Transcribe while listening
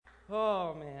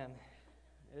Oh, man.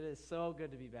 It is so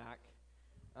good to be back.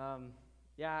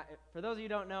 For those of you who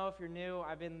don't know, if you're new,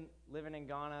 I've been living in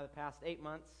Ghana the past 8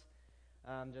 months,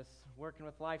 just working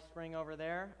with LifeSpring over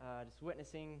there, just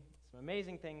witnessing some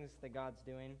amazing things that God's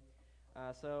doing.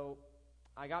 So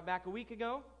I got back a week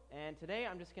ago, and today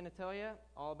I'm just going to tell you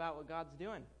all about what God's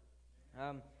doing.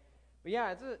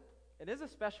 It is a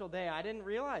special day. I didn't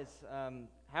realize.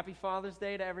 Happy Father's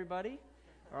Day to everybody,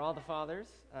 or all the fathers.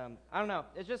 I don't know.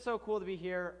 It's just so cool to be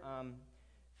here.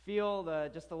 Feel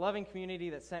the loving community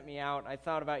that sent me out. I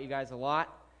thought about you guys a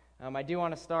lot. I do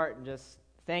want to start and just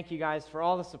thank you guys for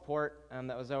all the support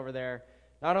that was over there.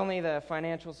 Not only the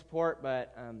financial support,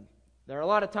 but there are a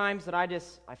lot of times that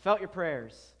I felt your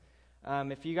prayers.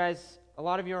 If you guys, a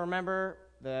lot of you remember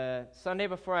the Sunday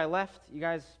before I left, you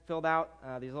guys filled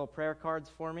out these little prayer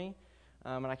cards for me.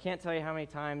 And I can't tell you how many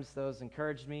times those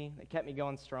encouraged me. They kept me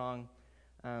going strong.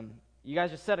 You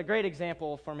guys just set a great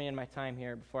example for me in my time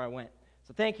here before I went.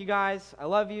 So thank you guys. I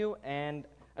love you, and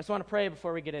I just want to pray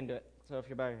before we get into it. So if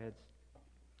you bow your heads.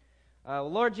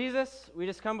 Lord Jesus, we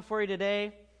just come before you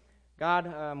today.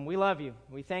 God, we love you.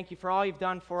 We thank you for all you've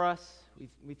done for us.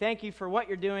 We thank you for what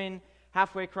you're doing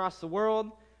halfway across the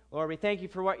world. Lord, we thank you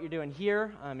for what you're doing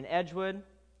here in Edgewood.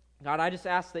 God, I just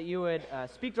ask that you would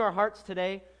speak to our hearts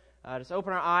today. Just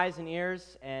open our eyes and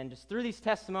ears, and just through these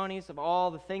testimonies of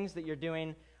all the things that you're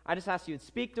doing, I just ask you would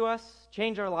speak to us,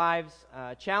 change our lives,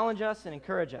 challenge us, and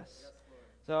encourage us. Yes,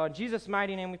 so in Jesus'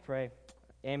 mighty name we pray.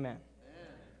 Amen.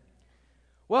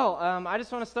 Well, I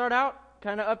just want to start out,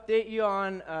 kind of update you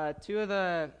on two of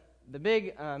the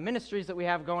big ministries that we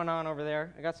have going on over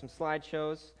there. I got some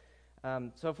slideshows.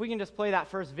 So if we can just play that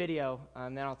first video,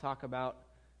 then I'll talk about,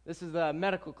 this is the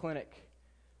medical clinic.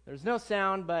 There's no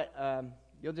sound, but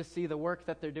you'll just see the work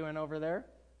that they're doing over there.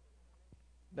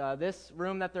 This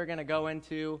room that they're going to go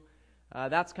into,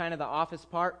 that's kind of the office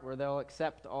part where they'll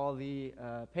accept all the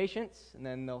patients, and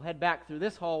then they'll head back through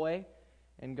this hallway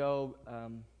and go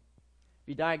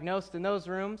be diagnosed in those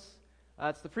rooms.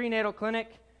 It's the prenatal clinic,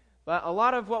 but a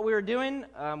lot of what we were doing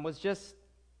was just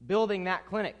building that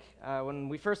clinic. When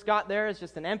we first got there, it's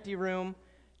just an empty room,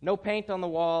 no paint on the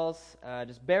walls,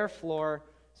 just bare floor.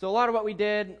 So a lot of what we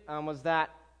did was that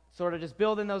sort of just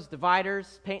building those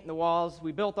dividers, painting the walls.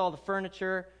 We built all the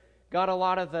furniture, got a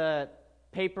lot of the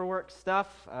paperwork stuff,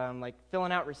 like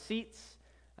filling out receipts,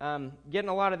 getting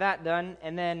a lot of that done.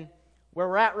 And then where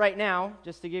we're at right now,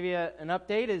 just to give you an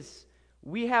update, is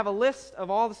we have a list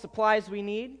of all the supplies we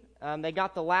need. They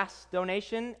got the last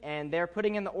donation, and they're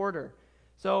putting in the order.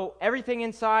 So everything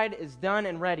inside is done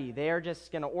and ready. They are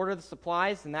just going to order the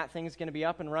supplies, and that thing's going to be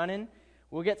up and running.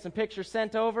 We'll get some pictures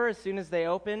sent over as soon as they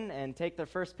open and take their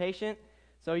first patient.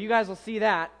 So you guys will see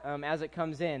that as it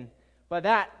comes in. But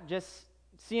that, just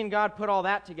seeing God put all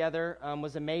that together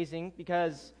was amazing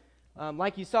because,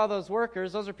 like you saw those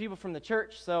workers, those are people from the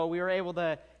church, so we were able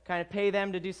to kind of pay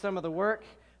them to do some of the work.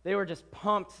 They were just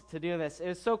pumped to do this. It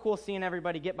was so cool seeing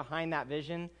everybody get behind that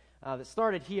vision that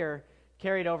started here,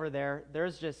 carried over there.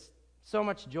 There's just so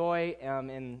much joy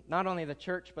in not only the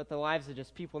church, but the lives of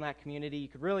just people in that community. You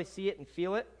could really see it and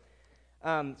feel it.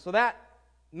 So that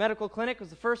medical clinic was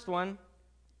the first one.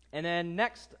 And then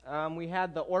next, we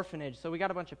had the orphanage. So we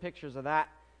got a bunch of pictures of that,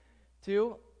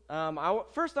 too.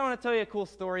 First, I want to tell you a cool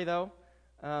story, though.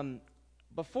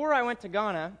 Before I went to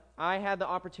Ghana, I had the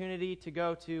opportunity to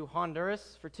go to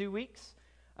Honduras for 2 weeks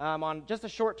on just a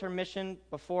short-term mission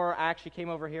before I actually came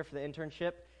over here for the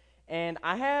internship. And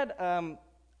I had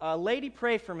a lady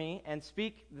pray for me and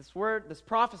speak this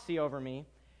prophecy over me.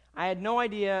 I had no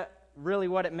idea really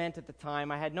what it meant at the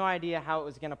time. I had no idea how it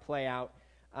was going to play out.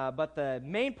 But the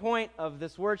main point of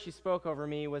this word she spoke over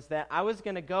me was that I was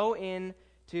going to go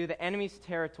into the enemy's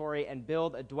territory and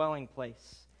build a dwelling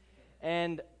place.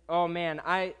 And, oh man,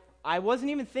 I wasn't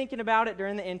even thinking about it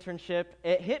during the internship.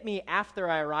 It hit me after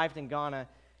I arrived in Ghana.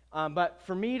 But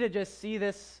for me to just see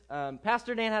this,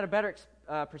 Pastor Dan had a better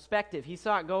perspective. He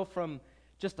saw it go from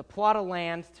just a plot of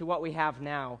land to what we have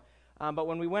now. But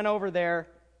when we went over there,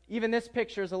 even this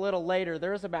picture is a little later.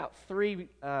 There was about 3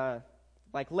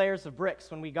 layers of bricks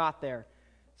when we got there.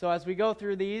 So as we go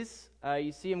through these,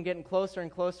 you see them getting closer and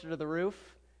closer to the roof.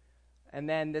 And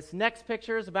then this next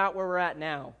picture is about where we're at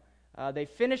now. They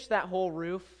finished that whole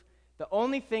roof. The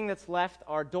only thing that's left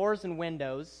are doors and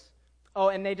windows. Oh,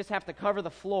 and they just have to cover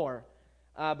the floor.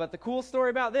 But the cool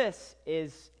story about this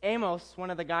is Amos,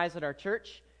 one of the guys at our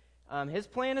church, his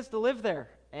plan is to live there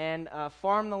and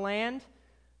farm the land.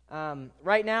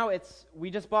 Right now, we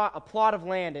just bought a plot of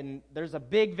land, and there's a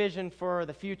big vision for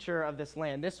the future of this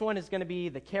land. This one is going to be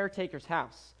the caretaker's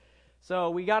house. So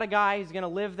we got a guy who's going to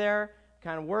live there.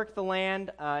 kind of work the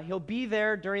land. He'll be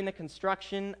there during the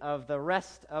construction of the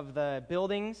rest of the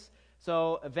buildings.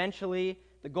 So eventually,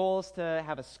 the goal is to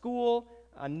have a school,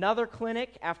 another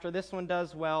clinic after this one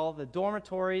does well, the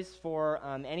dormitories for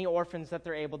any orphans that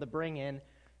they're able to bring in.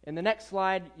 In the next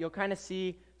slide, you'll kind of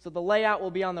see, so the layout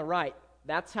will be on the right.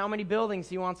 That's how many buildings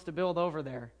he wants to build over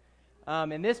there.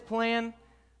 In this plan,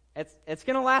 it's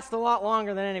going to last a lot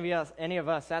longer than any of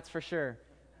us, that's for sure.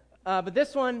 But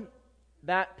this one,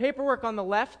 that paperwork on the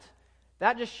left,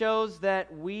 that just shows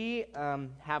that we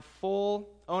have full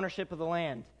ownership of the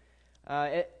land.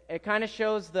 It kind of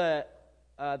shows the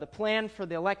plan for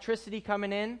the electricity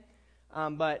coming in,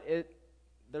 but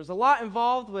there's a lot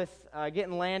involved with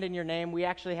getting land in your name. We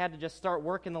actually had to just start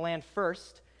working the land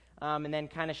first, and then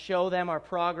kind of show them our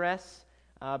progress,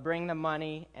 bring them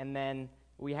money, and then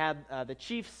we had the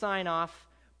chief sign off.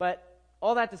 But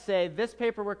all that to say, this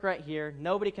paperwork right here,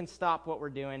 nobody can stop what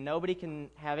we're doing. Nobody can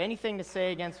have anything to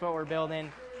say against what we're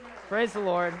building. Praise the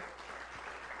Lord.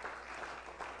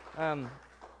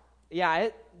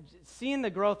 Seeing the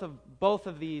growth of both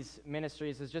of these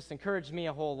ministries has just encouraged me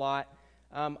a whole lot.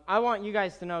 I want you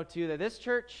guys to know, too, that this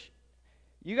church,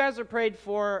 you guys are prayed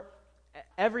for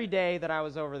every day that I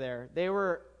was over there. They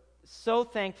were so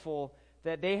thankful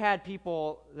that they had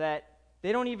people that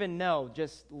they don't even know,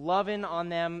 just loving on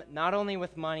them, not only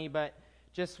with money, but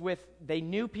just they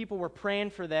knew people were praying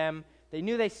for them. They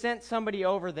knew they sent somebody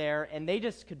over there, and they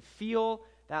just could feel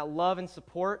that love and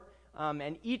support.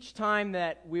 And each time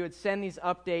that we would send these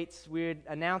updates, we would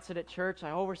announce it at church,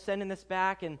 we're sending this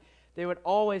back, and they would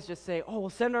always just say,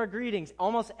 we'll send our greetings.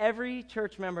 Almost every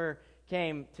church member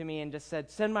came to me and just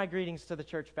said, send my greetings to the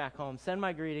church back home. Send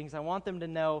my greetings. I want them to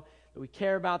know that we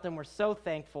care about them. We're so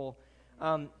thankful.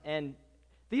 And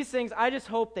these things, I just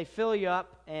hope they fill you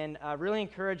up and really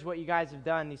encourage what you guys have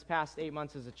done these past 8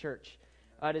 months as a church.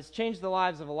 It has changed the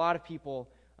lives of a lot of people,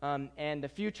 and the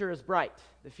future is bright.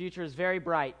 The future is very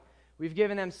bright. We've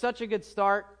given them such a good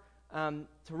start to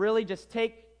really just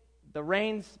take the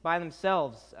reins by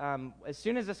themselves. As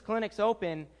soon as this clinic's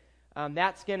open,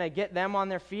 that's going to get them on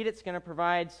their feet. It's going to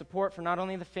provide support for not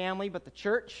only the family, but the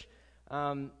church.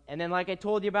 And then like I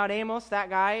told you about Amos, that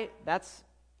guy, that's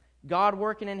God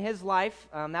working in his life.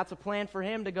 That's a plan for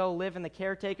him to go live in the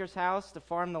caretaker's house, to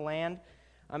farm the land.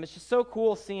 It's just so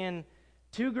cool seeing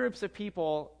two groups of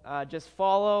people just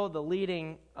follow the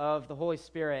leading of the Holy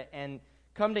Spirit and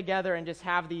come together and just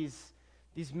have these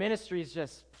ministries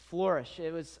just flourish.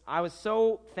 I was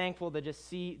so thankful to just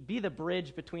be the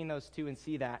bridge between those two and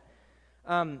see that.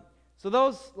 So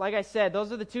those, like I said,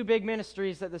 those are the two big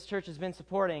ministries that this church has been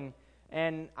supporting.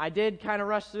 And I did kind of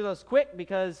rush through those quick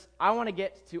because I want to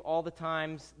get to all the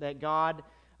times that God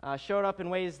showed up in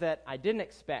ways that I didn't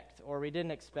expect or we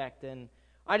didn't expect. And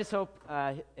I just hope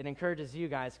it encourages you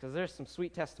guys because there's some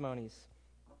sweet testimonies.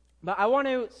 But I want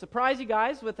to surprise you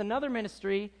guys with another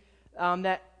ministry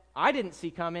that I didn't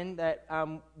see coming, that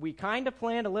we kind of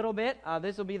planned a little bit.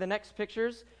 This will be the next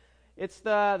pictures. It's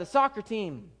the soccer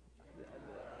team.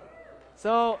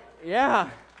 So, yeah.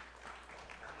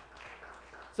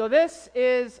 So this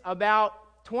is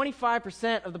about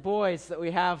 25% of the boys that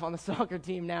we have on the soccer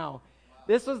team now.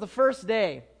 This was the first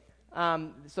day.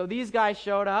 So these guys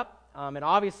showed up. It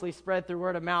obviously spread through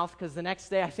word of mouth because the next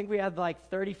day I think we had like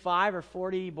 35 or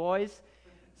 40 boys.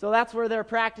 So that's where they're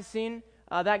practicing.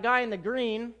 That guy in the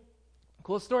green,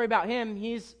 cool story about him,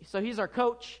 he's our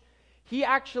coach. He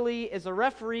actually is a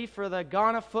referee for the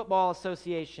Ghana Football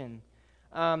Association.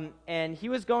 And he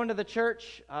was going to the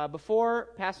church before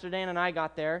Pastor Dan and I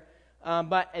got there.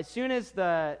 But as soon as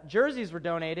the jerseys were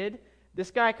donated,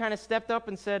 this guy kind of stepped up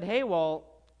and said, hey, well,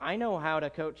 I know how to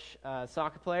coach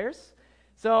soccer players.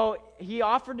 So he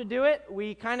offered to do it.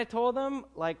 We kind of told him,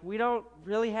 we don't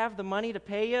really have the money to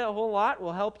pay you a whole lot.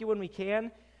 We'll help you when we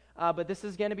can. But this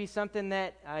is going to be something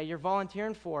that you're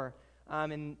volunteering for.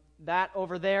 And that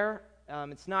over there,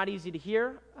 it's not easy to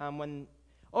hear.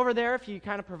 Over there, if you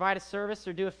kind of provide a service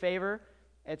or do a favor,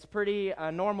 it's pretty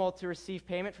normal to receive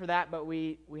payment for that. But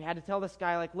we had to tell this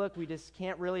guy, look, we just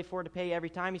can't really afford to pay you every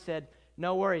time. He said,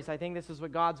 no worries. I think this is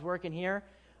what God's working here.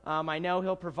 I know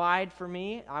he'll provide for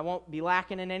me. I won't be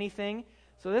lacking in anything.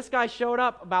 So this guy showed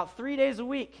up about 3 days a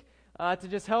week to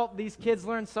just help these kids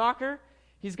learn soccer.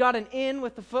 He's got an in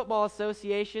with the Football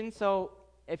Association. So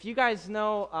if you guys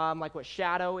know what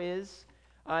Shadow is,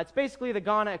 it's basically the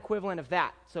Ghana equivalent of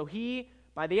that. So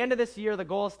by the end of this year, the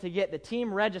goal is to get the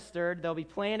team registered. They'll be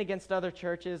playing against other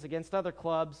churches, against other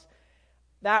clubs.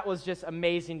 That was just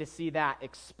amazing to see that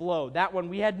explode. That one,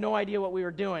 we had no idea what we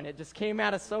were doing. It just came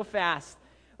at us so fast.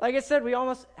 Like I said, we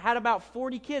almost had about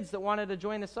 40 kids that wanted to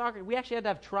join the soccer. We actually had to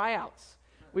have tryouts.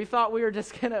 We thought we were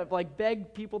just going to like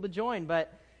beg people to join,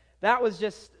 but that was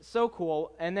just so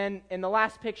cool. And then in the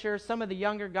last picture, some of the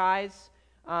younger guys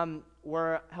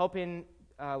were helping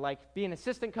like being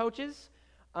assistant coaches.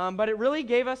 But it really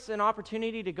gave us an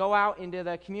opportunity to go out into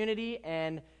the community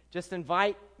and just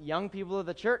invite young people to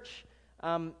the church.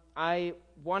 I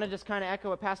want to just kind of echo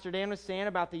what Pastor Dan was saying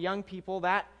about the young people.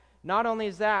 That not only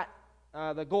is that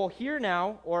the goal here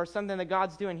now, or something that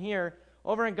God's doing here,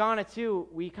 over in Ghana too,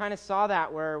 we kind of saw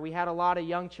that where we had a lot of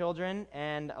young children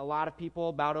and a lot of people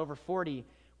about over 40.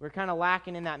 We're kind of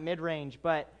lacking in that mid-range,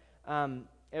 but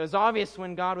it was obvious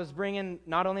when God was bringing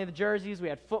not only the jerseys, we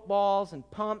had footballs and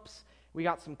pumps, we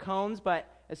got some cones, but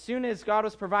as soon as God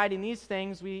was providing these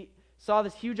things, we saw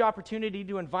this huge opportunity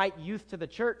to invite youth to the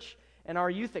church, and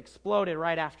our youth exploded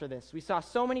right after this. We saw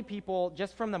so many people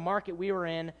just from the market we were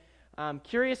in,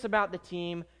 curious about the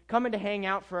team, coming to hang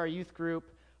out for our youth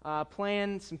group,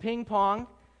 playing some ping pong.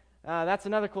 That's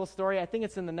another cool story. I think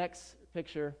it's in the next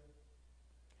picture.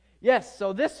 Yes,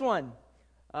 so this one,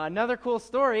 another cool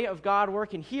story of God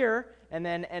working here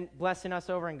and blessing us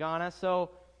over in Ghana.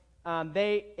 So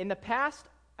they, in the past,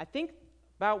 I think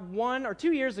about 1 or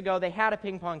 2 years ago, they had a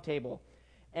ping pong table.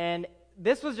 And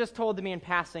this was just told to me in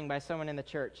passing by someone in the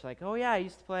church. Like, oh yeah, I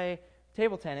used to play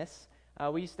table tennis.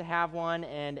 We used to have one,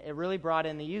 and it really brought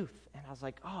in the youth. And I was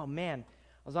like, oh man.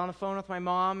 I was on the phone with my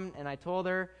mom, and I told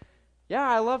her, yeah,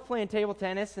 I love playing table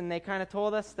tennis. And they kind of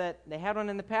told us that they had one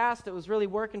in the past. It was really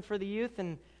working for the youth.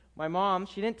 And my mom,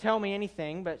 she didn't tell me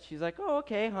anything, but she's like, oh,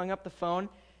 okay, hung up the phone.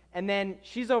 And then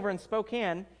she's over in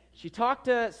Spokane. She talked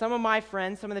to some of my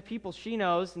friends, some of the people she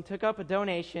knows, and took up a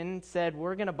donation, said,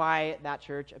 we're going to buy that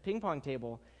church a ping pong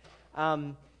table.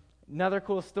 Another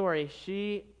cool story.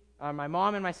 My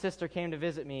mom and my sister came to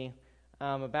visit me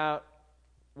about,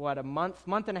 a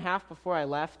month and a half before I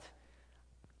left.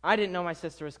 I didn't know my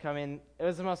sister was coming. It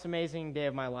was the most amazing day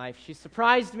of my life. She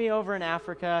surprised me over in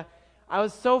Africa. I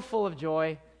was so full of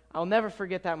joy. I'll never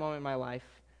forget that moment in my life.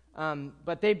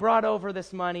 But they brought over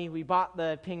this money. We bought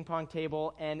the ping pong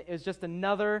table, and it was just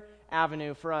another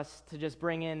avenue for us to just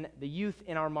bring in the youth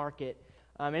in our market,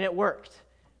 and it worked.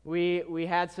 We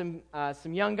had some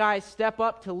young guys step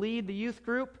up to lead the youth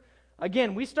group.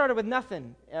 Again, we started with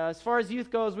nothing. As far as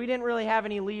youth goes, we didn't really have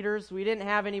any leaders. We didn't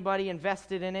have anybody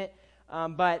invested in it,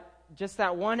 but just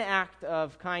that one act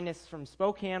of kindness from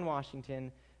Spokane,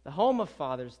 Washington, the home of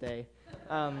Father's Day,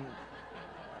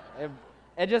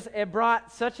 it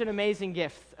brought such an amazing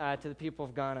gift to the people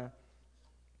of Ghana.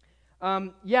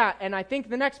 And I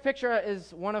think the next picture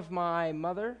is one of my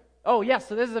mother. Oh, yes,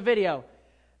 so this is a video.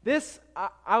 This,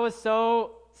 I was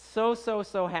so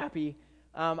happy.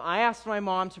 I asked my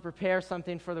mom to prepare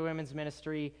something for the women's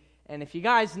ministry, and if you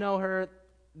guys know her,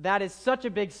 that is such a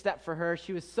big step for her.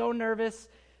 She was so nervous,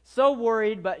 so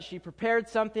worried, but she prepared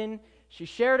something. She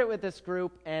shared it with this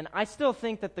group, and I still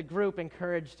think that the group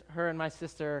encouraged her and my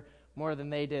sister more than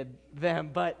they did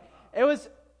them. But it was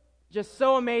just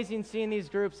so amazing seeing these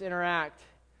groups interact.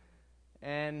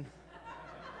 And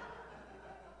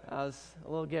that was a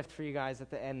little gift for you guys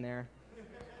at the end there.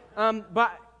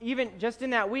 But even just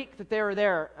in that week that they were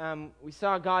there, we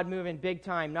saw God moving big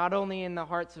time, not only in the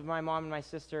hearts of my mom and my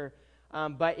sister,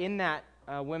 but in that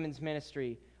women's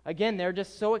ministry. Again, they're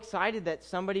just so excited that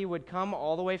somebody would come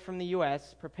all the way from the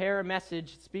U.S., prepare a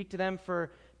message, speak to them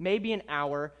for maybe an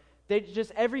hour. They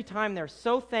just, every time, they're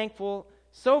so thankful,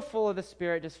 so full of the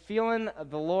Spirit, just feeling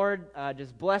the Lord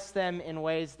just bless them in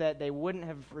ways that they wouldn't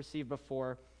have received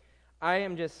before. I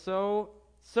am just so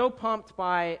pumped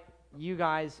by you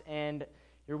guys and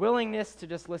your willingness to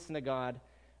just listen to God,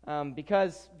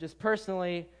 because just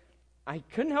personally, I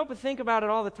couldn't help but think about it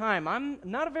all the time. I'm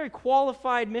not a very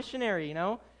qualified missionary, you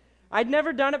know. I'd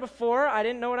never done it before. I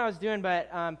didn't know what I was doing, but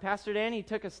Pastor Dan, he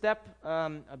took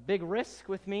a big risk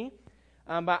with me.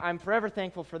 But I'm forever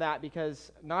thankful for that,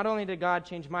 because not only did God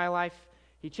change my life,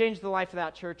 he changed the life of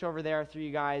that church over there through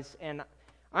you guys. And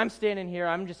I'm standing here.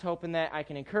 I'm just hoping that I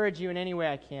can encourage you in any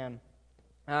way I can.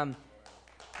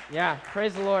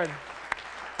 Praise the Lord.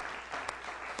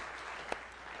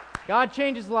 God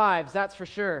changes lives, that's for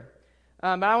sure.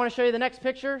 But I want to show you the next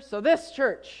picture. So this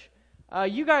church,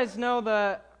 you guys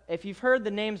know if you've heard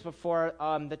the names before,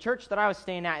 the church that I was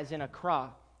staying at is in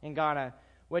Accra in Ghana,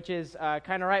 which is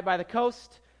kind of right by the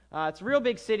coast. It's a real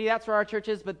big city. That's where our church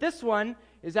is. But this one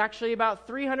is actually about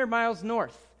 300 miles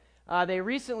north. They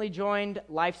recently joined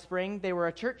LifeSpring. They were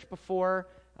a church before.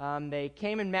 They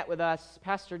came and met with us.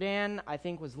 Pastor Dan, I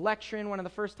think, was lecturing one of the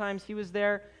first times he was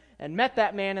there, and met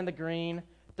that man in the green,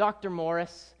 Dr.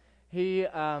 Morris. He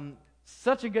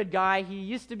such a good guy. He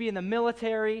used to be in the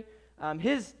military. I'm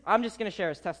just going to share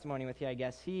his testimony with you, I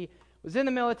guess. He was in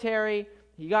the military.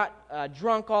 He got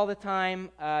drunk all the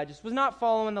time, just was not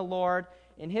following the Lord.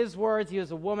 In his words, he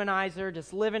was a womanizer,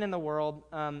 just living in the world.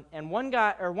 And one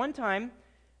time,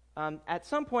 at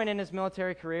some point in his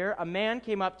military career, a man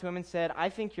came up to him and said, "I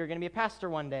think you're going to be a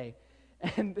pastor one day."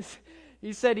 And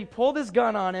he said he pulled his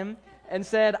gun on him and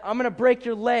said, "I'm going to break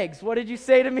your legs. What did you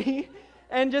say to me?"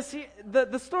 And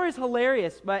the story's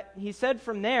hilarious, but he said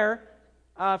from there,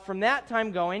 from that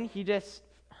time going, he just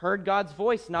heard God's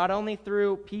voice, not only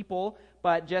through people,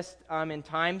 but just in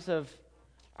times of,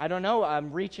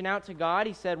 reaching out to God.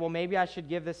 He said, well, maybe I should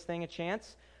give this thing a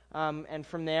chance. And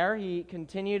from there, he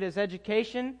continued his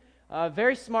education, a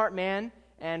very smart man,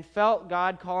 and felt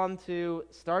God call him to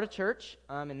start a church,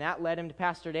 and that led him to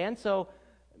Pastor Dan. So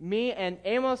me and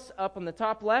Amos up on the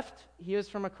top left, he was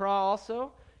from Accra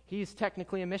also. He's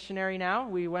technically a missionary now.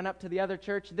 We went up to the other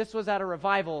church. This was at a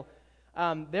revival.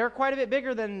 They're quite a bit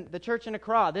bigger than the church in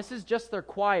Accra. This is just their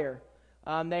choir.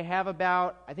 They have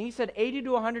about, I think he said 80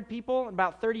 to 100 people,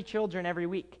 about 30 children every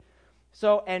week.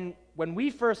 So, and when we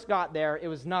first got there, it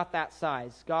was not that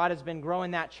size. God has been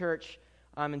growing that church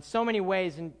in so many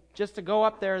ways. And just to go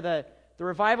up there, the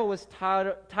revival was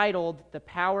titled "The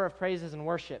Power of Praises and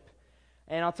Worship."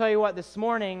 And I'll tell you what, this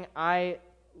morning, I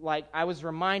was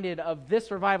reminded of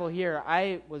this revival here.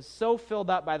 I was so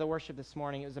filled up by the worship this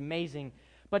morning. It was amazing.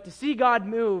 But to see God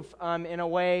move in a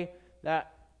way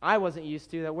that I wasn't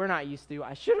used to, that we're not used to,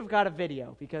 I should have got a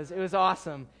video because it was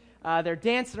awesome. They're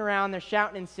dancing around, they're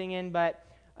shouting and singing, but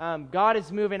God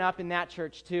is moving up in that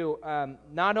church too.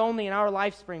 Not only in our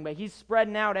LifeSpring, but He's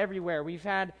spreading out everywhere. We've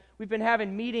been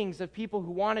having meetings of people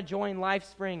who want to join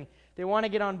LifeSpring. They want to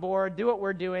get on board, do what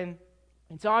we're doing.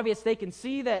 It's obvious they can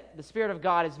see that the Spirit of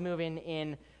God is moving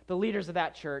in the leaders of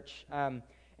that church.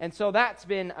 And so that's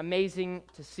been amazing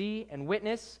to see and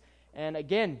witness. And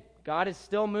again, God is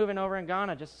still moving over in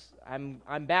Ghana.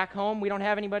 I'm back home. We don't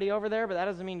have anybody over there, but that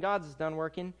doesn't mean God's done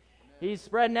working. He's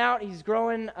spreading out. He's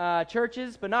growing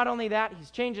churches. But not only that, He's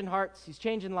changing hearts. He's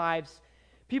changing lives.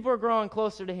 People are growing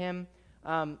closer to Him.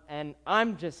 And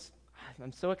I'm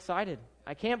so excited.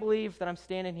 I can't believe that I'm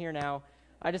standing here now.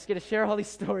 I just get to share all these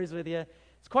stories with you.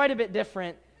 It's quite a bit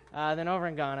different than over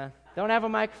in Ghana. Don't have a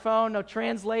microphone, no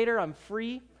translator. I'm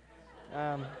free.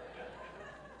 I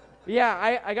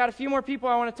got a few more people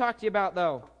I want to talk to you about,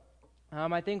 though.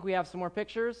 I think we have some more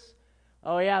pictures.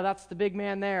 Oh, yeah, that's the big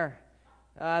man there.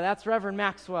 That's Reverend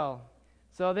Maxwell.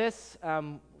 So this,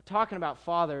 talking about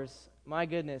fathers, my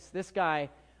goodness, this guy,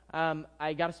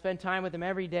 I got to spend time with him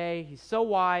every day. He's so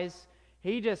wise.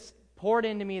 He just poured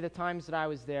into me the times that I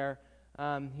was there.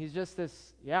 He's just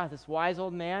this wise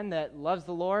old man that loves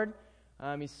the Lord.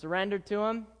 He's surrendered to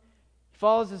Him. He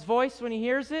follows His voice when he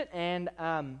hears it, and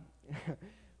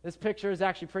this picture is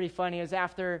actually pretty funny. It was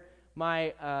after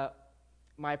my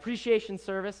appreciation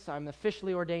service. I'm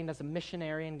officially ordained as a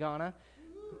missionary in Ghana,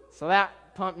 so that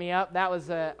pumped me up. That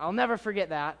was I'll never forget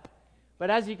that.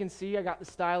 But as you can see, I got the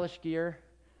stylish gear.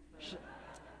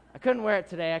 I couldn't wear it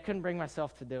today. I couldn't bring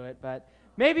myself to do it, but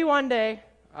maybe one day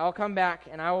I'll come back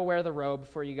and I will wear the robe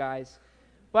for you guys.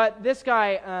 But this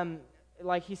guy,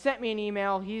 he sent me an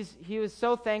email. He was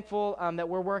so thankful that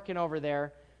we're working over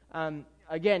there.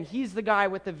 Again, he's the guy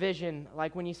with the vision.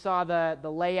 Like when you saw the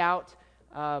layout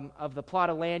of the plot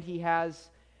of land he has,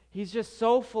 he's just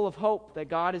so full of hope that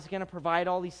God is going to provide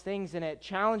all these things, and it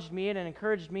challenged me and it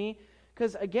encouraged me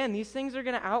because, again, these things are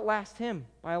going to outlast him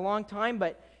by a long time,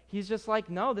 but he's just like,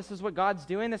 no, this is what God's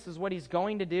doing. This is what He's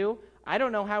going to do. I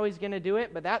don't know how He's going to do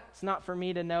it, but that's not for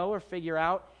me to know or figure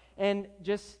out. And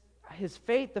just his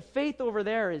faith, the faith over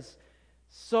there is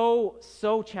so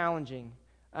challenging.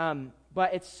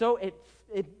 But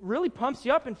it really pumps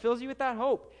you up and fills you with that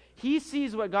hope. He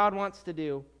sees what God wants to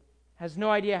do, has no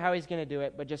idea how He's going to do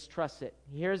it, but just trusts it.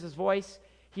 He hears His voice.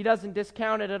 He doesn't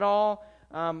discount it at all.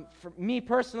 For me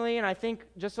personally, and I think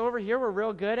just over here, we're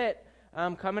real good at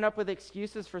coming up with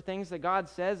excuses for things that God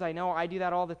says. I know I do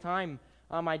that all the time.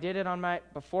 I did it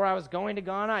before I was going to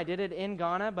Ghana. I did it in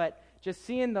Ghana, but just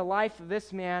seeing the life of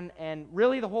this man and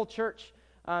really the whole church,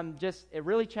 it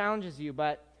really challenges you.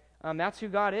 But that's who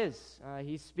God is.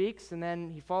 He speaks and then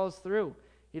He follows through.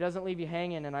 He doesn't leave you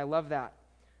hanging, and I love that.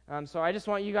 So I just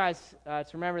want you guys to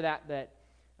remember that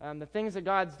the things that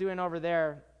God's doing over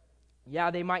there,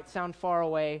 they might sound far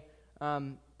away,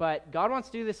 but God wants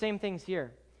to do the same things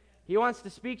here. He wants to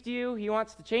speak to you. He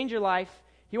wants to change your life.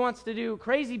 He wants to do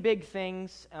crazy big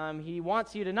things. He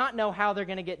wants you to not know how they're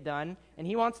going to get done, and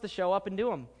He wants to show up and do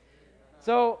them.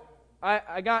 So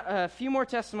I got a few more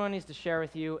testimonies to share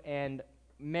with you, and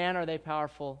man, are they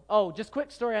powerful. Oh, just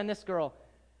quick story on this girl.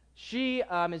 She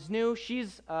is new.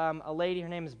 She's a lady. Her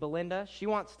name is Belinda. She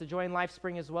wants to join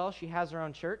LifeSpring as well. She has her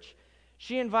own church.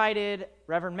 she invited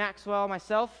Reverend Maxwell,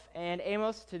 myself, and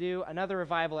Amos to do another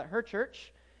revival at her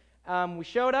church. We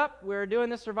showed up. We were doing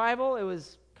this revival. It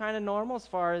was kind of normal as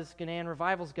far as Ghanaian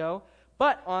revivals go.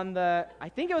 But I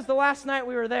think it was the last night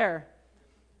we were there,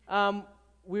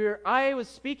 I was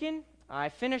speaking. I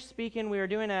finished speaking. We were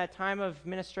doing a time of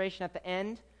ministration at the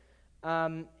end,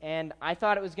 and I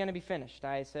thought it was going to be finished.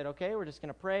 I said, okay, we're just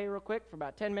going to pray real quick for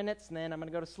about 10 minutes, and then I'm going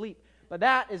to go to sleep. But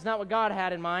that is not what God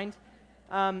had in mind.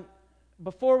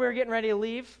 Before we were getting ready to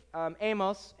leave,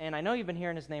 Amos, and I know you've been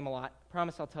hearing his name a lot.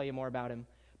 Promise I'll tell you more about him.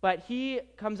 But he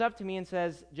comes up to me and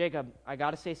says, Jacob, I got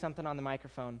to say something on the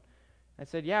microphone. I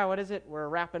said, yeah, what is it? We're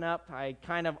wrapping up.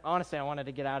 Honestly, I wanted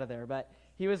to get out of there. But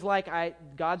he was like,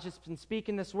 God's just been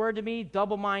speaking this word to me,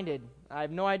 double-minded. I have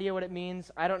no idea what it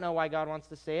means. I don't know why God wants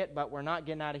to say it, but we're not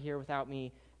getting out of here without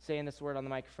me saying this word on the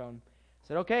microphone. I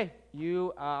said, okay,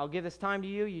 I'll give this time to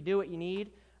you. You do what you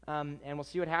need, and we'll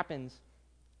see what happens.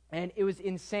 And it was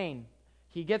insane.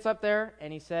 He gets up there,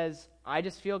 and he says, I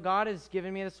just feel God has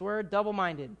given me this word,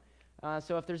 double-minded.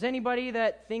 So if there's anybody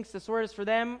that thinks this word is for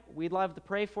them, we'd love to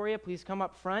pray for you. Please come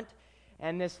up front.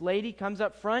 And this lady comes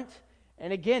up front.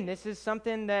 And again, this is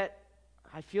something that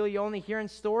I feel you only hear in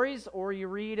stories or you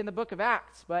read in the book of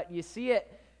Acts. But you see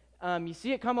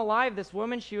it come alive. This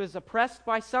woman, she was oppressed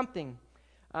by something.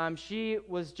 She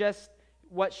was just,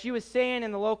 what she was saying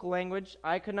in the local language,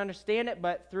 I couldn't understand it,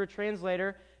 but through a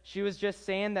translator, she was just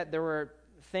saying that there were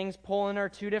things pulling her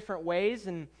two different ways,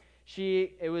 and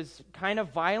it was kind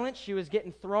of violent. She was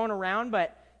getting thrown around,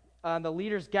 but the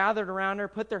leaders gathered around her,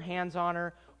 put their hands on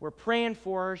her, were praying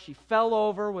for her. She fell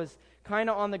over, was kind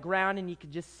of on the ground, and you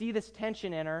could just see this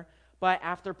tension in her. But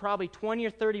after probably 20 or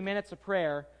 30 minutes of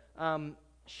prayer,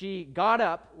 she got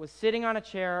up, was sitting on a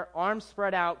chair, arms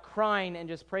spread out, crying and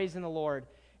just praising the Lord.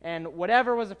 And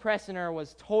whatever was oppressing her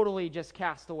was totally just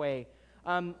cast away.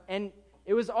 And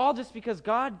it was all just because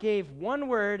God gave one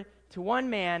word to one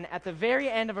man at the very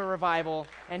end of a revival,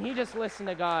 and he just listened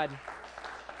to God.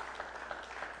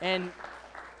 And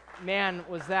man,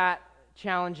 was that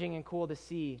challenging and cool to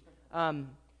see.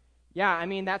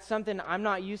 That's something I'm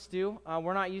not used to.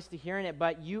 We're not used to hearing it,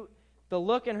 but the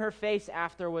look in her face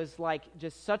after was like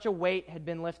just such a weight had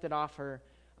been lifted off her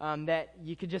that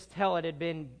you could just tell it had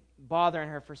been bothering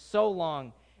her for so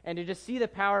long. And to just see the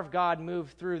power of God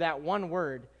move through that one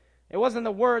word. It wasn't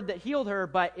the word that healed her,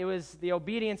 but it was the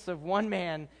obedience of one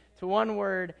man to one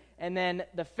word, and then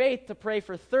the faith to pray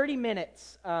for 30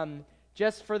 minutes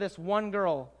just for this one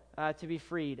girl to be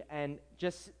freed. And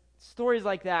just stories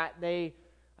like that, a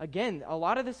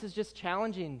lot of this is just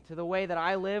challenging to the way that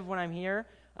I live when I'm here.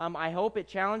 I hope it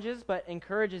challenges, but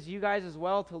encourages you guys as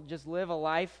well to just live a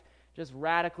life just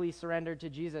radically surrendered to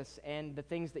Jesus and the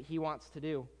things that he wants to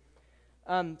do.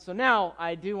 So now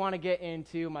I do want to get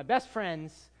into my best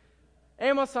friends,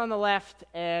 Amos on the left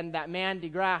and that man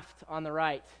DeGraft on the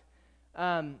right.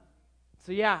 I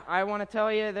want to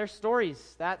tell you their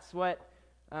stories. That's what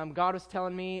God was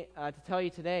telling me to tell you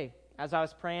today. As I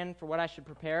was praying for what I should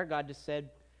prepare, God just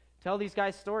said, tell these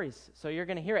guys stories. So you're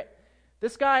going to hear it.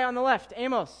 This guy on the left,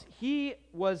 Amos, he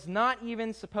was not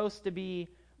even supposed to be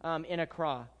in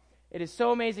Accra. It is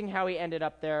so amazing how he ended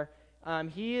up there.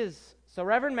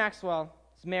 Reverend Maxwell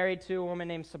is married to a woman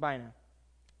named Sabina,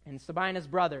 and Sabina's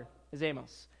brother is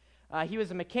Amos. He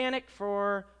was a mechanic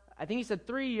for, I think he said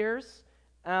 3 years,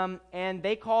 and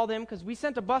they called him because we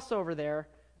sent a bus over there,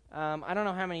 I don't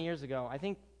know how many years ago. I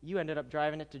think you ended up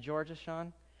driving it to Georgia,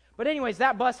 Sean. But anyways,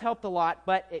 that bus helped a lot,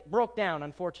 but it broke down,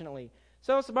 unfortunately.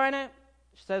 So Sabina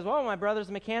says, well, my brother's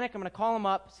a mechanic. I'm going to call him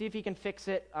up, see if he can fix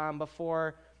it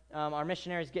before our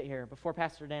missionaries get here, before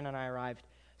Pastor Dan and I arrived.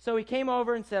 So he came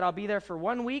over and said, I'll be there for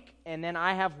 1 week, and then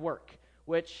I have work,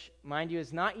 which, mind you,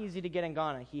 is not easy to get in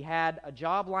Ghana. He had a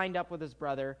job lined up with his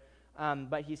brother,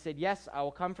 but he said, yes, I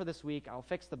will come for this week. I'll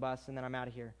fix the bus, and then I'm out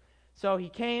of here. So he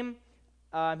came,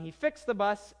 he fixed the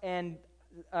bus, and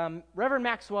Reverend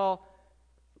Maxwell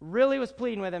really was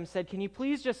pleading with him, said, can you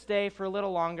please just stay for a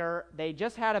little longer? They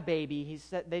just had a baby.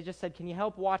 They just said, can you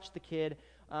help watch the kid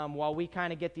while we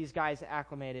kind of get these guys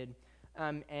acclimated?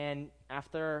 And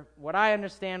after what I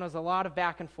understand was a lot of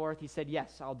back and forth, he said,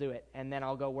 yes, I'll do it, and then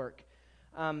I'll go work.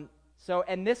 And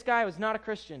this guy was not a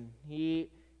Christian. He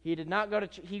did not go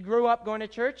to he grew up going to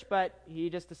church, but he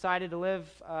just decided to live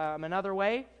another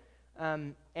way.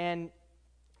 And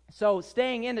so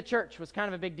staying in the church was kind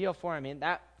of a big deal for him, and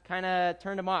that kind of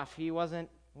turned him off. He wasn't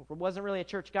really a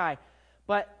church guy.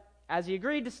 But as he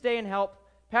agreed to stay and help,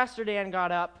 Pastor Dan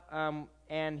got up,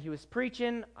 and he was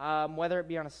preaching, whether it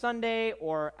be on a Sunday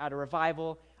or at a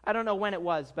revival. I don't know when it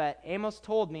was, but Amos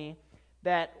told me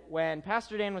that when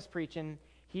Pastor Dan was preaching,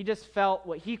 he just felt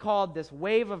what he called this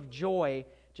wave of joy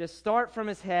just start from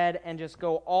his head and just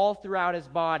go all throughout his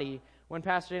body when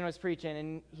Pastor Dan was preaching.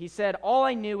 And he said, all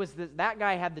I knew was that that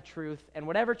guy had the truth, and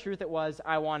whatever truth it was,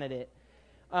 I wanted it.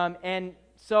 And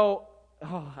so,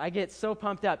 I get so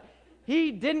pumped up.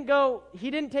 He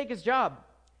didn't take his job.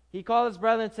 He called his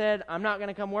brother and said, I'm not going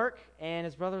to come work. And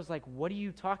his brother was like, what are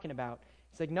you talking about?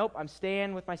 He's like, nope, I'm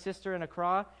staying with my sister in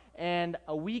Accra. And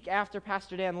a week after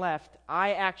Pastor Dan left,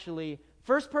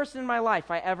 first person in my life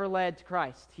I ever led to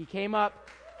Christ. He came up.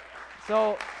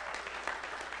 So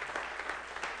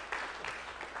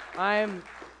I'm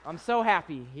so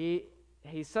happy.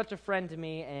 He's such a friend to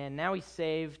me, and now he's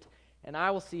saved, and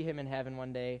I will see him in heaven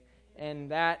one day.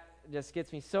 And that just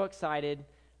gets me so excited.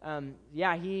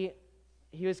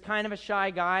 He was kind of a shy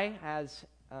guy, as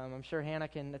I'm sure Hannah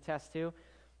can attest to.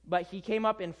 But he came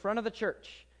up in front of the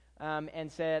church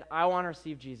and said, I want to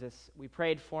receive Jesus. We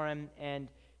prayed for him, and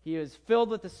he was filled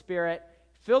with the Spirit,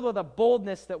 filled with a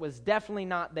boldness that was definitely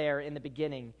not there in the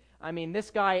beginning. I mean, this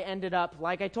guy ended up,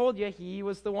 like I told you, he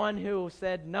was the one who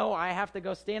said, no, I have to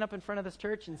go stand up in front of this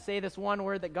church and say this one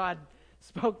word that God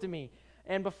spoke to me.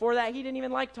 And before that, he didn't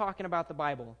even like talking about the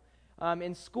Bible.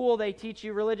 In school, they teach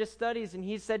you religious studies, and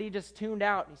he said he just tuned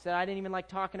out. He said, I didn't even like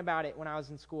talking about it when I was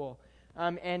in school.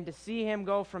 And to see him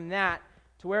go from that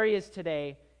to where he is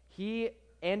today, he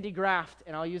and DeGraft,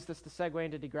 and I'll use this to segue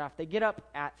into DeGraft, they get up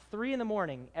at 3 in the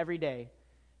morning every day.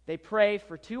 They pray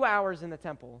for 2 hours in the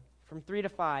temple, from 3 to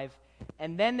 5,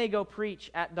 and then they go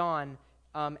preach at dawn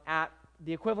at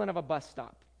the equivalent of a bus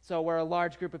stop. So where a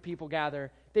large group of people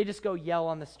gather, they just go yell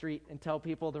on the street and tell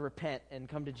people to repent and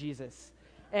come to Jesus.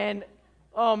 And,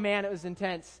 oh man, it was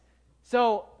intense.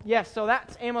 So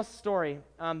that's Amos' story.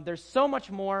 There's so much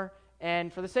more,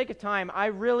 and for the sake of time, I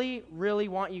really, really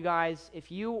want you guys, if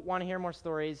you want to hear more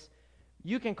stories,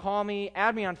 you can call me,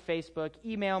 add me on Facebook,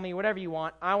 email me, whatever you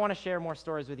want. I want to share more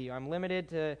stories with you. I'm limited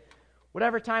to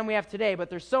whatever time we have today,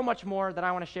 but there's so much more that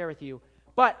I want to share with you.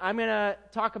 But I'm going to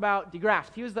talk about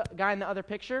DeGraft. He was the guy in the other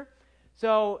picture.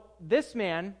 So this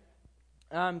man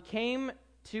came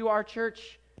to our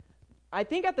church, I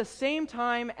think at the same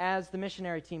time as the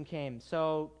missionary team came.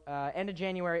 So end of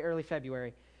January, early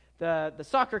February. The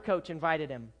soccer coach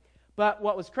invited him. But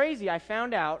what was crazy, I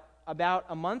found out about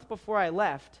a month before I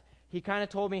left, he kind of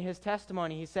told me his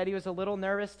testimony. He said he was a little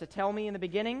nervous to tell me in the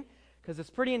beginning because it's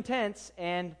pretty intense,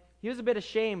 and he was a bit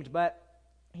ashamed, but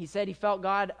he said he felt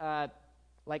God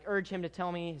urge him to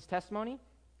tell me his testimony.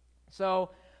 So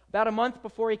about a month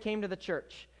before he came to the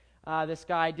church, this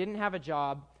guy didn't have a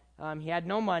job. He had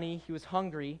no money. He was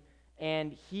hungry,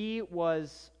 and he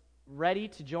was ready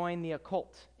to join the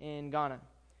occult in Ghana.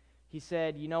 He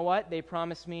said, you know what? They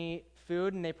promised me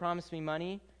food, and they promised me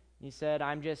money. He said,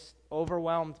 I'm just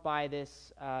overwhelmed by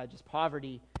this just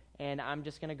poverty, and I'm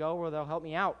just going to go where they'll help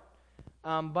me out.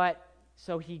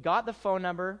 So he got the phone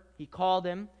number. He called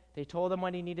him. They told him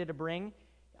what he needed to bring.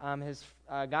 His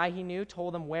guy he knew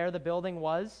told him where the building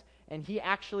was, and he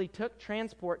actually took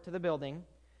transport to the building,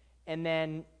 and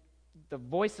then the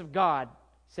voice of God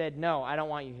said, no, I don't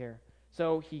want you here.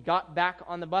 So he got back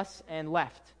on the bus and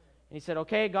left. And he said,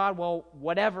 okay, God, well,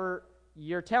 whatever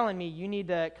you're telling me, you need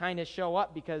to kind of show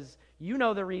up because you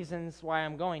know the reasons why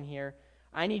I'm going here.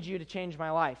 I need you to change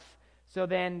my life. So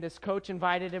then this coach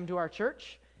invited him to our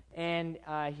church, and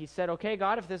he said, okay,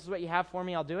 God, if this is what you have for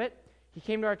me, I'll do it. He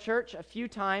came to our church a few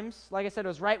times. Like I said, it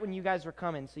was right when you guys were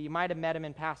coming, so you might have met him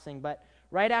in passing. But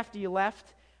right after you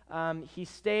left, he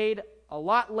stayed a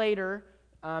lot later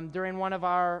during one of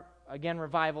our, again,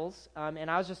 revivals, and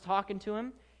I was just talking to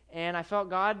him, and I felt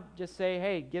God just say,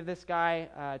 hey, give this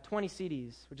guy 20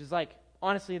 CDs, which is like,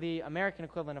 honestly, the American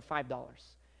equivalent of $5.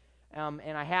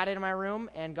 And I had it in my room,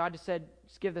 and God just said,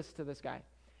 just give this to this guy.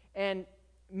 And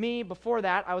me, before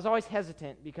that, I was always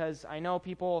hesitant because I know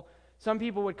some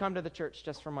people would come to the church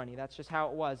just for money. That's just how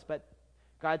it was. But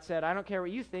God said, I don't care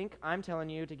what you think. I'm telling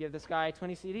you to give this guy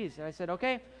 20 CDs. And I said,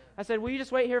 okay. I said, will you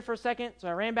just wait here for a second? So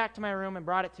I ran back to my room and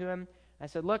brought it to him. I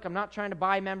said, look, I'm not trying to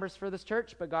buy members for this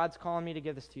church, but God's calling me to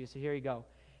give this to you, so here you go.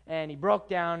 And he broke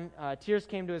down. Tears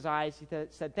came to his eyes. He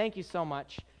said, thank you so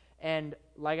much. And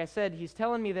like I said, he's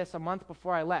telling me this a month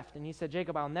before I left. And he said,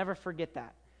 Jacob, I'll never forget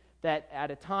that at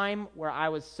a time where I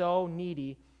was so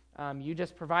needy, you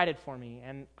just provided for me.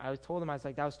 And I told him, I was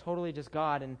like, that was totally just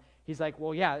God. And he's like,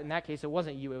 well, yeah, in that case, it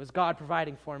wasn't you. It was God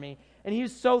providing for me. And he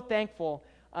was so thankful.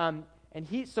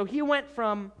 So he went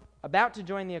from about to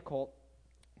join the occult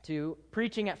to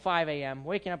preaching at 5 a.m.,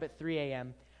 waking up at 3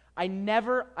 a.m.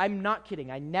 I'm not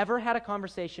kidding, I never had a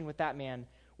conversation with that man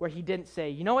where he didn't say,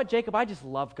 you know what, Jacob, I just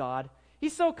love God.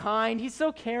 He's so kind, he's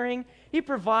so caring, he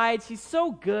provides, he's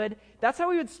so good. That's how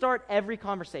we would start every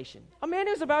conversation. A man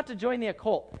who's about to join the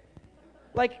occult.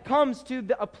 comes to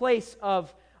a place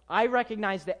of, I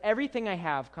recognize that everything I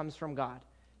have comes from God.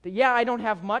 That, yeah, I don't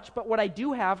have much, but what I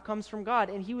do have comes from God.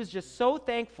 And he was just so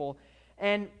thankful.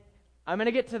 And I'm going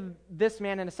to get to this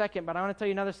man in a second, but I want to tell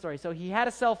you another story. So he had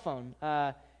a cell phone.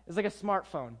 It was like a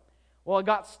smartphone. Well, it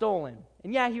got stolen.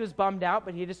 And yeah, he was bummed out,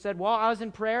 but he just said, well, I was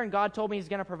in prayer, and God told me he's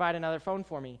going to provide another phone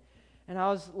for me. And I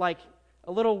was like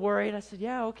a little worried. I said,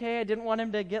 yeah, okay. I didn't want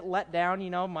him to get let down,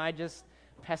 my just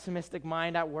pessimistic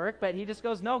mind at work. But he just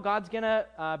goes, no, God's going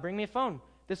to bring me a phone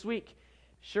this week.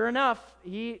 Sure enough,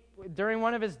 during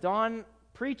one of his dawn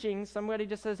preaching, somebody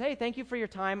just says, hey, thank you for your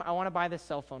time. I want to buy this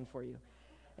cell phone for you.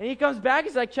 And he comes back,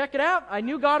 he's like, check it out. I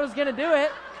knew God was going to do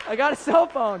it. I got a cell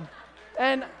phone.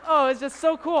 And, it's just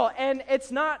so cool. And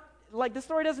it's not, the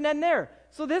story doesn't end there.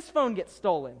 So this phone gets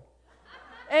stolen.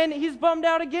 And he's bummed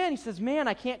out again. He says, man,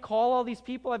 I can't call all these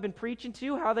people I've been preaching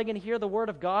to. How are they going to hear the word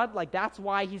of God? That's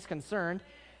why he's concerned.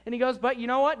 And he goes, but you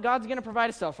know what? God's going to provide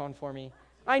a cell phone for me.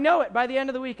 I know it. By the end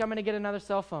of the week, I'm going to get another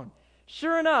cell phone.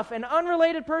 Sure enough, an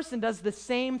unrelated person does the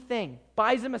same thing,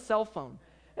 buys him a cell phone.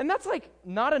 And that's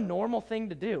not a normal thing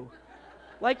to do.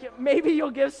 Maybe you'll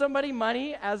give somebody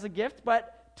money as a gift,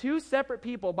 but two separate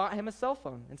people bought him a cell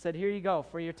phone and said, here you go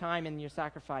for your time and your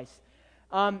sacrifice.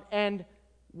 And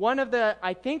one of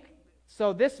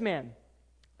this man,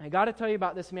 I got to tell you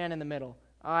about this man in the middle.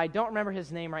 I don't remember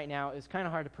his name right now. It's kind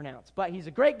of hard to pronounce, but he's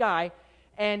a great guy.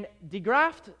 And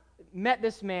DeGraft met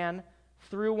this man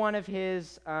through one of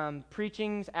his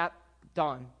preachings at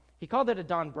dawn. He called it a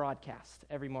dawn broadcast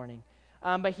every morning.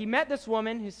 But he met this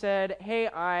woman who said,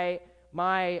 hey,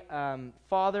 my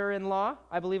father-in-law,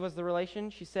 I believe was the relation,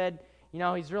 she said,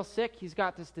 he's real sick. He's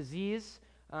got this disease.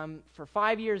 For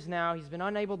 5 years now, he's been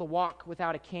unable to walk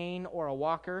without a cane or a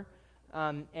walker.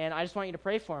 And I just want you to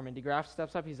pray for him. And DeGraff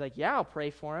steps up. He's like, yeah, I'll pray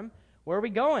for him. Where are we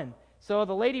going? So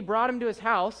the lady brought him to his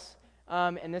house.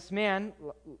 And this man,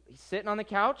 he's sitting on the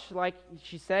couch, like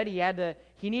she said,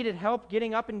 he needed help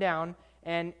getting up and down,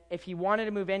 and if he wanted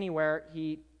to move anywhere,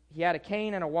 he had a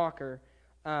cane and a walker,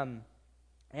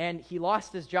 and he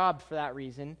lost his job for that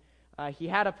reason. He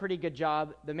had a pretty good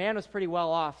job. The man was pretty well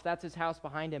off. That's his house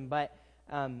behind him, but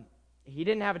he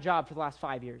didn't have a job for the last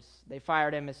 5 years. They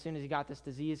fired him as soon as he got this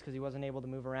disease because he wasn't able to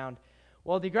move around.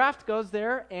 Well, DeGraft goes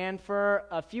there, and for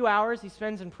a few hours he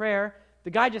spends in prayer. The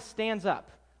guy just stands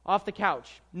up off the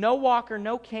couch. No walker,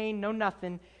 no cane, no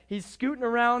nothing. He's scooting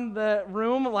around the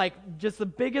room just the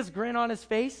biggest grin on his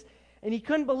face, and he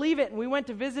couldn't believe it. And we went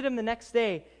to visit him the next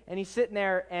day, and he's sitting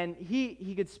there, and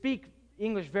he could speak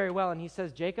English very well, and he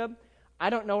says, Jacob,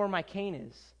 I don't know where my cane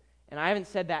is, and I haven't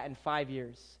said that in 5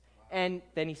 years. And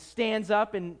then he stands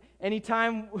up, and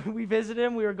anytime we visited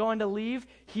him, we were going to leave,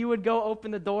 he would go open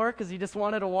the door because he just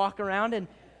wanted to walk around, and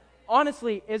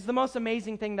honestly, it's the most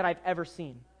amazing thing that I've ever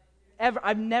seen.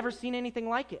 I've never seen anything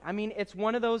like it. I mean, it's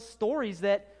one of those stories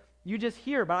that you just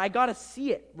hear, but I got to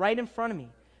see it right in front of me.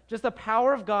 Just the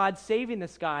power of God saving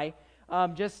this guy,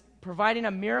 just providing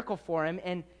a miracle for him.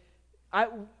 And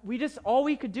all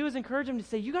we could do is encourage him to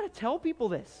say, you got to tell people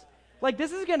this.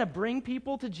 This is going to bring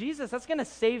people to Jesus. That's going to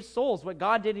save souls, what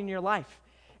God did in your life.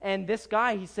 And this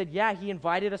guy, he said, yeah, he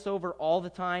invited us over all the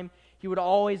time. He would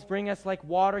always bring us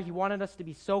water. He wanted us to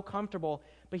be so comfortable.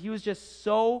 But he was just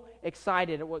so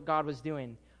excited at what God was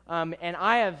doing. And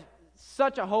I have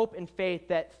such a hope and faith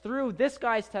that through this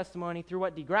guy's testimony, through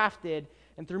what DeGraff did,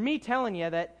 and through me telling you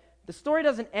that the story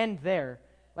doesn't end there.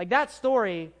 That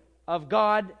story of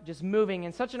God just moving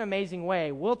in such an amazing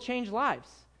way will change lives.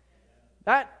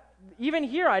 That, even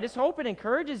here, I just hope it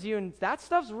encourages you, and that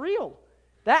stuff's real.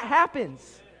 That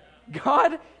happens.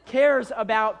 God cares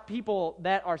about people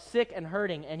that are sick and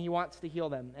hurting, and he wants to heal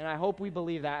them. And I hope we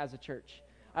believe that as a church.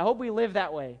 I hope we live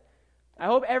that way. I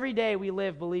hope every day we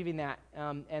live believing that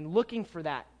and looking for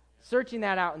that, searching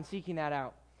that out and seeking that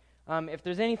out. If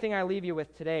there's anything I leave you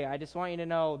with today, I just want you to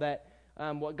know that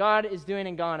what God is doing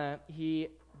in Ghana, he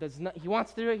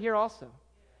wants to do it here also.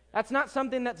 That's not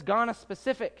something that's Ghana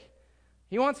specific.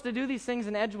 He wants to do these things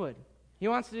in Edgewood. He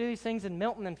wants to do these things in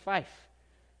Milton and Fife.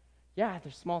 Yeah,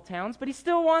 they're small towns, but he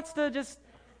still wants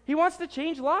to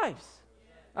change lives.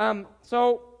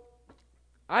 So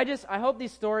I hope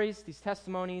these stories, these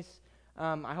testimonies,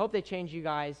 I hope they change you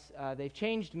guys. They've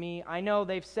changed me. I know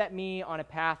they've set me on a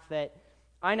path that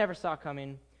I never saw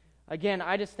coming. Again,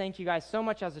 I just thank you guys so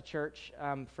much as a church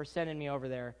for sending me over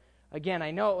there. Again,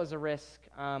 I know it was a risk,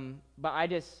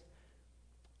 but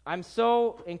I'm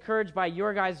so encouraged by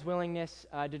your guys' willingness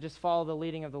to just follow the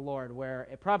leading of the Lord, where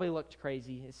it probably looked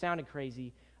crazy, it sounded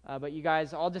crazy, but you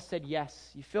guys all just said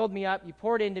yes. You filled me up, you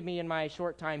poured into me in my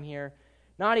short time here,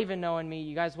 not even knowing me.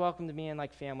 You guys welcomed me in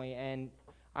like family, and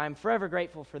I'm forever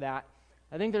grateful for that.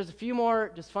 I think there's a few more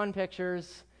just fun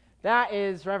pictures. That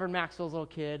is Reverend Maxwell's little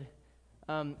kid.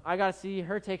 I got to see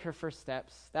her take her first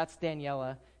steps. That's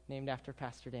Daniela, named after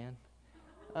Pastor Dan.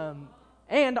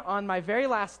 And on my very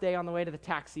last day on the way to the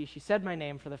taxi, she said my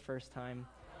name for the first time.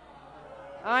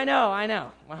 I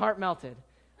know. My heart melted.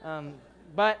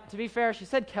 But to be fair, she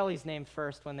said Kelly's name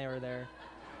first when they were there.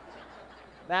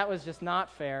 That was just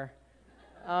not fair.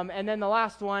 And then the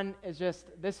last one is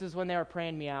this is when they were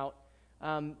praying me out.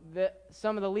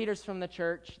 Some of the leaders from the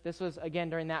church, this was, again,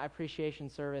 during that appreciation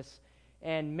service,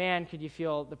 and man, could you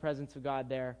feel the presence of God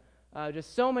there.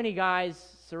 Just so many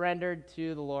guys surrendered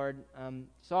to the Lord.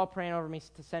 Just all praying over me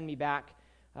to send me back.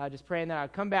 Just praying that I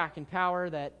would come back in power,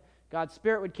 that God's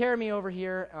Spirit would carry me over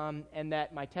here, and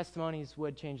that my testimonies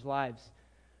would change lives.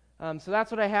 So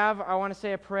that's what I have. I want to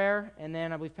say a prayer, and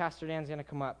then I believe Pastor Dan's going to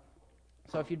come up.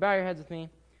 So if you'd bow your heads with me.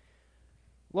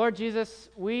 Lord Jesus,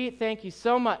 we thank you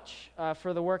so much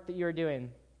for the work that you are doing.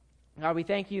 God, we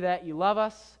thank you that you love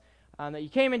us, that you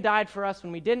came and died for us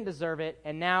when we didn't deserve it,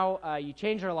 and now you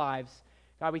changed our lives.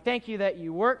 God, we thank you that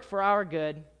you work for our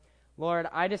good. Lord,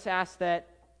 I just ask that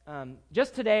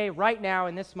just today, right now,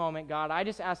 in this moment, God, I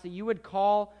just ask that you would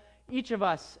call each of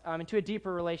us into a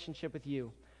deeper relationship with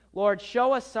you. Lord,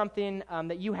 show us something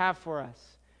that you have for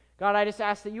us. God, I just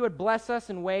ask that you would bless us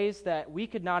in ways that we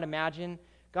could not imagine.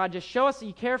 God, just show us that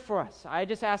you care for us. I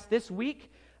just ask this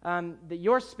week that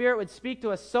your Spirit would speak to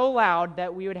us so loud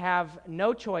that we would have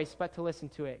no choice but to listen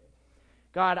to it.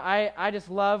 God, I just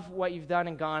love what you've done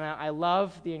in Ghana. I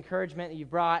love the encouragement that you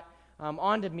brought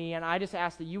onto me, and I just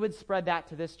ask that you would spread that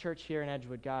to this church here in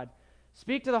Edgewood, God.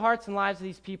 Speak to the hearts and lives of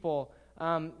these people.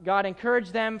 God,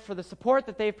 encourage them for the support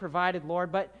that they've provided,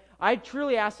 Lord, but I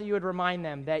truly ask that you would remind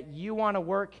them that you want to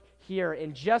work here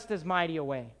in just as mighty a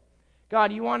way.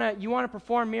 God, you want to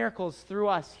perform miracles through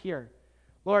us here.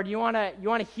 Lord, you want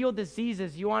to heal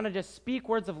diseases. You want to just speak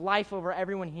words of life over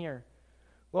everyone here.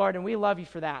 Lord, and we love you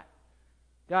for that.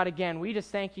 God, again, we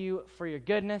just thank you for your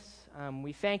goodness.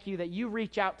 We thank you that you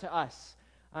reach out to us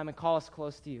and call us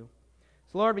close to you.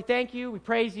 So, Lord, we thank you, we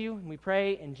praise you, and we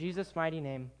pray in Jesus' mighty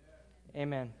name.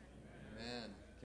 Amen.